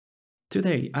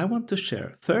Today I want to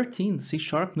share 13 C#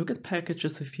 NuGet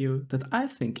packages with you that I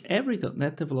think every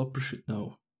 .NET developer should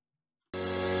know.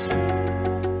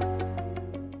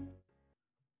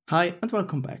 Hi and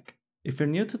welcome back. If you're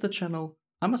new to the channel,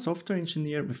 I'm a software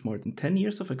engineer with more than 10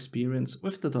 years of experience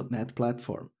with the .NET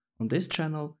platform. On this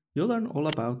channel, you'll learn all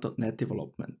about .NET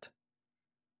development.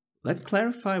 Let's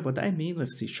clarify what I mean with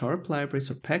C# libraries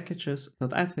or packages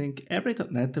that I think every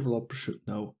 .NET developer should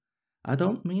know. I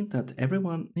don't mean that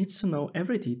everyone needs to know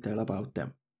every detail about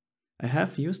them. I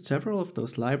have used several of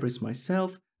those libraries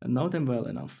myself and know them well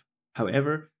enough.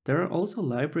 However, there are also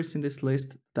libraries in this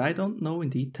list that I don't know in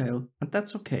detail, and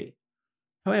that's okay.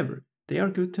 However, they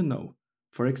are good to know.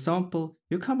 For example,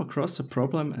 you come across a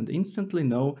problem and instantly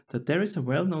know that there is a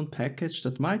well-known package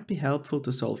that might be helpful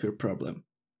to solve your problem.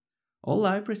 All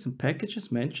libraries and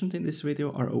packages mentioned in this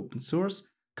video are open source,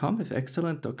 come with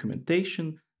excellent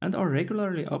documentation, and are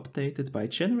regularly updated by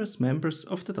generous members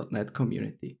of the .NET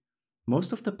community.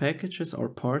 Most of the packages are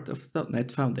part of the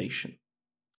 .NET Foundation.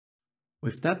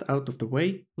 With that out of the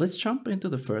way, let's jump into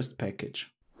the first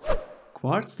package.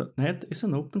 Quartz.net is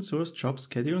an open source job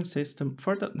scheduling system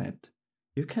for .NET.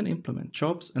 You can implement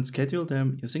jobs and schedule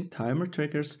them using timer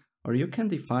triggers, or you can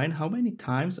define how many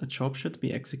times a job should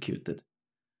be executed.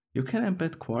 You can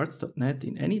embed Quartz.net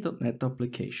in any .NET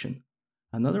application.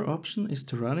 Another option is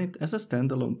to run it as a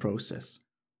standalone process.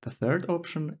 The third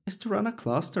option is to run a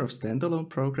cluster of standalone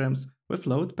programs with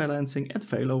load balancing and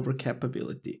failover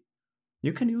capability.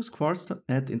 You can use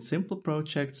Quartz.net in simple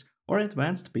projects or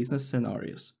advanced business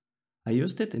scenarios. I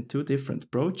used it in 2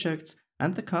 different projects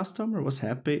and the customer was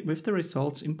happy with the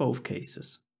results in both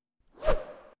cases.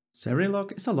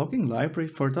 Serilog is a logging library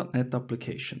for .NET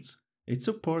applications. It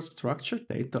supports structured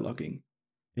data logging.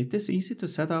 It is easy to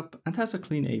set up and has a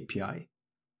clean API.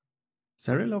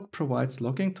 Serilog provides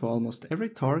logging to almost every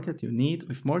target you need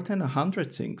with more than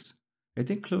 100 things.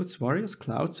 It includes various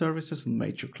cloud services on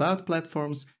major cloud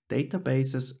platforms,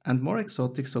 databases, and more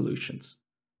exotic solutions.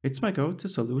 It's my go-to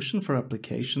solution for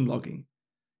application logging.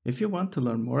 If you want to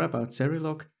learn more about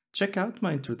Serilog, check out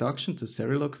my introduction to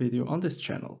Serilog video on this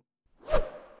channel.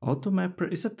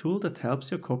 Automapper is a tool that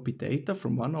helps you copy data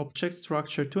from one object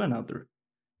structure to another.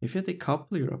 If you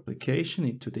decouple your application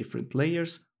into different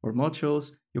layers or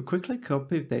modules, you quickly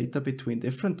copy data between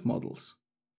different models.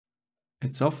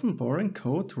 It's often boring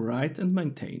code to write and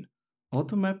maintain.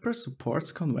 Automapper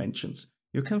supports conventions.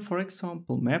 You can, for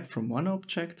example, map from one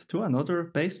object to another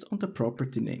based on the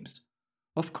property names.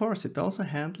 Of course, it also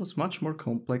handles much more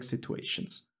complex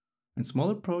situations. In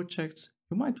smaller projects,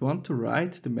 you might want to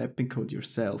write the mapping code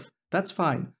yourself. That's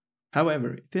fine.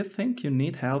 However, if you think you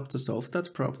need help to solve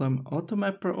that problem,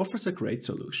 Automapper offers a great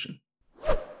solution.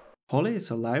 Poly is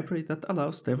a library that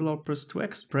allows developers to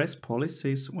express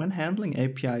policies when handling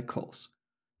API calls.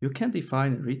 You can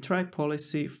define a retry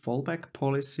policy, fallback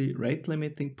policy, rate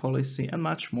limiting policy, and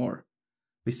much more.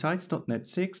 Besides .NET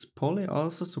 6, Poly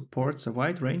also supports a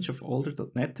wide range of older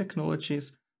 .NET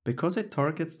technologies because it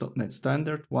targets .NET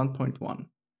Standard 1.1.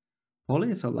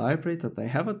 Poly is a library that I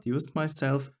haven't used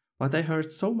myself, but I heard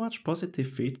so much positive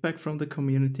feedback from the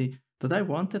community that I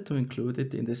wanted to include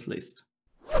it in this list.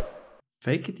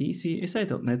 FakeItEasy is a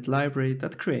 .NET library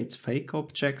that creates fake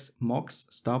objects, mocks,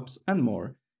 stubs, and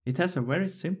more. It has a very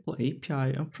simple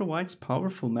API and provides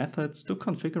powerful methods to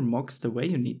configure mocks the way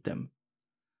you need them.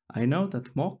 I know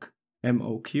that mock,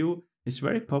 MOQ, is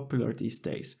very popular these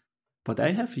days, but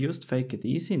I have used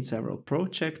FakeItEasy in several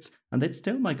projects and it's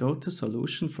still my go-to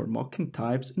solution for mocking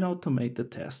types in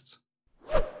automated tests.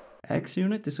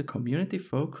 xUnit is a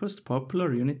community-focused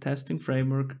popular unit testing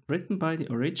framework written by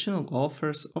the original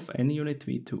authors of NUnit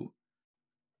v2.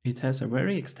 It has a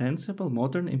very extensible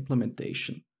modern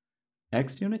implementation.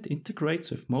 xUnit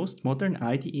integrates with most modern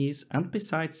IDEs and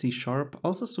besides C#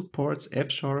 also supports F#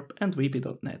 and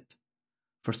VB.NET.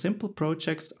 For simple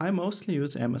projects I mostly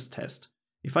use MS-Test.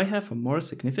 If I have a more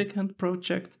significant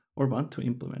project or want to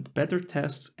implement better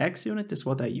tests, xUnit is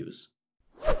what I use.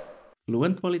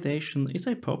 FluentValidation is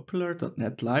a popular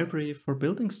 .NET library for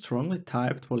building strongly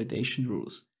typed validation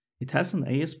rules. It has an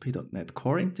ASP.NET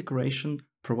Core integration,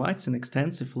 provides an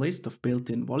extensive list of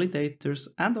built-in validators,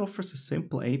 and offers a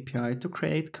simple API to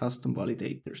create custom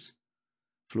validators.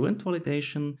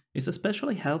 FluentValidation is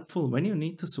especially helpful when you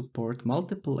need to support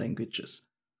multiple languages.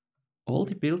 All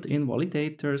the built-in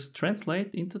validators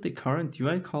translate into the current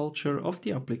UI culture of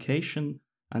the application,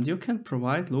 and you can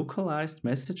provide localized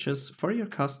messages for your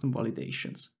custom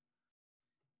validations.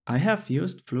 I have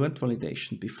used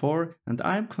FluentValidation before and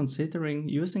I am considering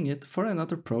using it for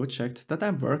another project that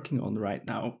I'm working on right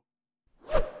now.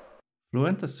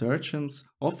 Fluent Assertions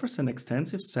offers an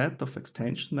extensive set of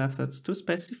extension methods to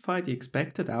specify the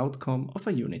expected outcome of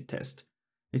a unit test.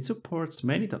 It supports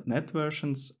many .NET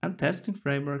versions and testing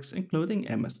frameworks including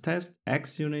MSTest,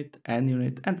 xUnit,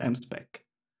 NUnit, and MSpec.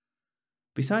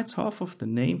 Besides, half of the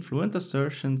name, Fluent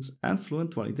Assertions and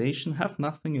FluentValidation have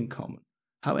nothing in common.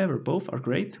 However, both are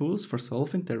great tools for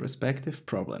solving their respective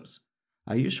problems.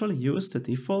 I usually use the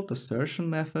default assertion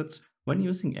methods when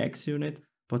using xUnit,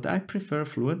 but I prefer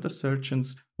Fluent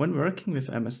Assertions when working with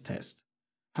MSTest.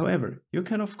 However, you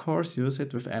can of course use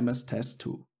it with MSTest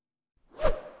too.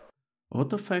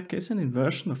 Autofac is an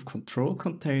inversion of control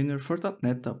container for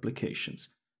 .NET applications.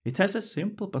 It has a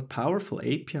simple but powerful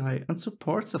API and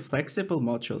supports a flexible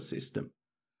module system.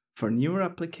 For newer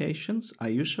applications, I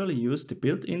usually use the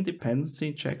built-in dependency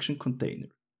injection container.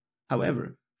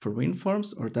 However, for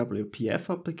WinForms or WPF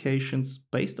applications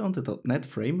based on the .NET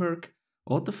framework,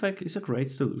 Autofac is a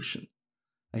great solution.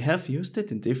 I have used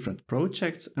it in different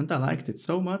projects and I liked it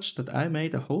so much that I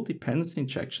made a whole dependency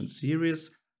injection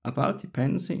series about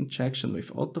dependency injection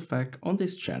with Autofac on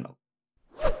this channel.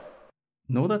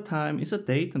 Noda Time is a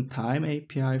date and time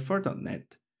API for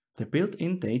 .NET. The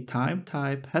built-in datetime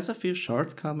type has a few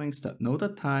shortcomings that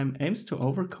Noda Time aims to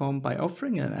overcome by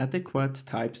offering an adequate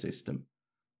type system.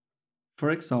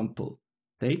 For example,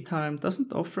 datetime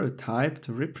doesn't offer a type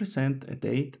to represent a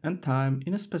date and time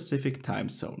in a specific time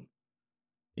zone.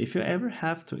 If you ever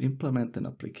have to implement an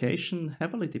application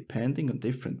heavily depending on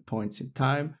different points in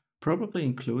time, probably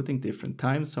including different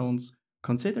time zones,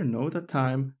 consider Noda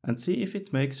Time and see if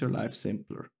it makes your life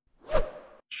simpler.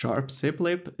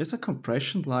 SharpZipLib is a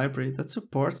compression library that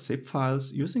supports zip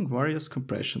files using various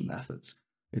compression methods.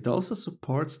 It also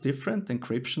supports different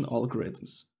encryption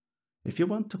algorithms. If you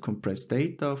want to compress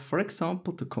data, for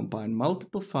example to combine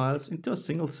multiple files into a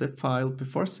single zip file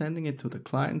before sending it to the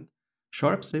client,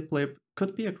 SharpZipLib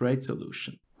could be a great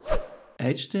solution.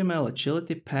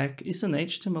 HtmlAgilityPack is an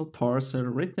HTML parser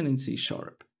written in C#.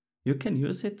 You can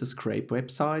use it to scrape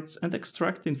websites and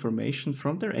extract information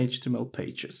from their HTML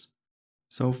pages.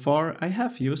 So far, I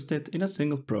have used it in a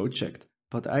single project,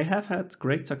 but I have had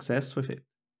great success with it.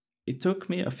 It took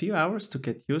me a few hours to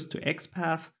get used to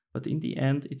XPath, but in the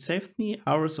end it saved me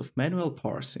hours of manual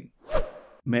parsing.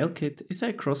 MailKit is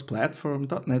a cross-platform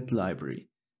 .NET library.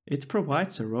 It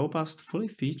provides a robust, fully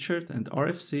featured and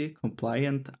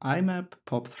RFC-compliant IMAP,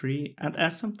 POP3 and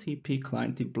SMTP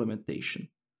client implementation.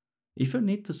 If you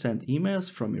need to send emails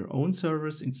from your own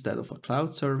servers instead of a cloud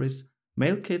service,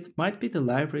 MailKit might be the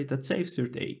library that saves your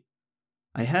day.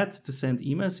 I had to send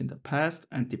emails in the past,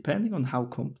 and depending on how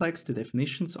complex the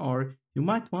definitions are, you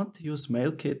might want to use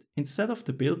MailKit instead of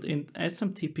the built-in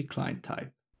SMTP client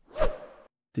type.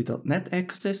 The .NET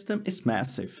ecosystem is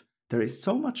massive. There is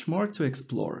so much more to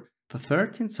explore. The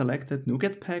 13 selected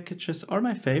NuGet packages are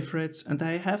my favorites and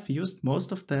I have used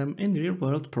most of them in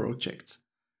real-world projects.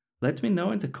 Let me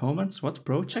know in the comments what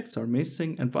projects are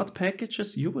missing and what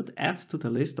packages you would add to the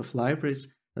list of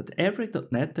libraries that every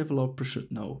 .NET developer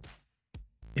should know.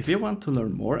 If you want to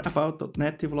learn more about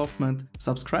 .NET development,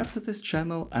 subscribe to this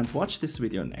channel and watch this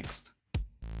video next.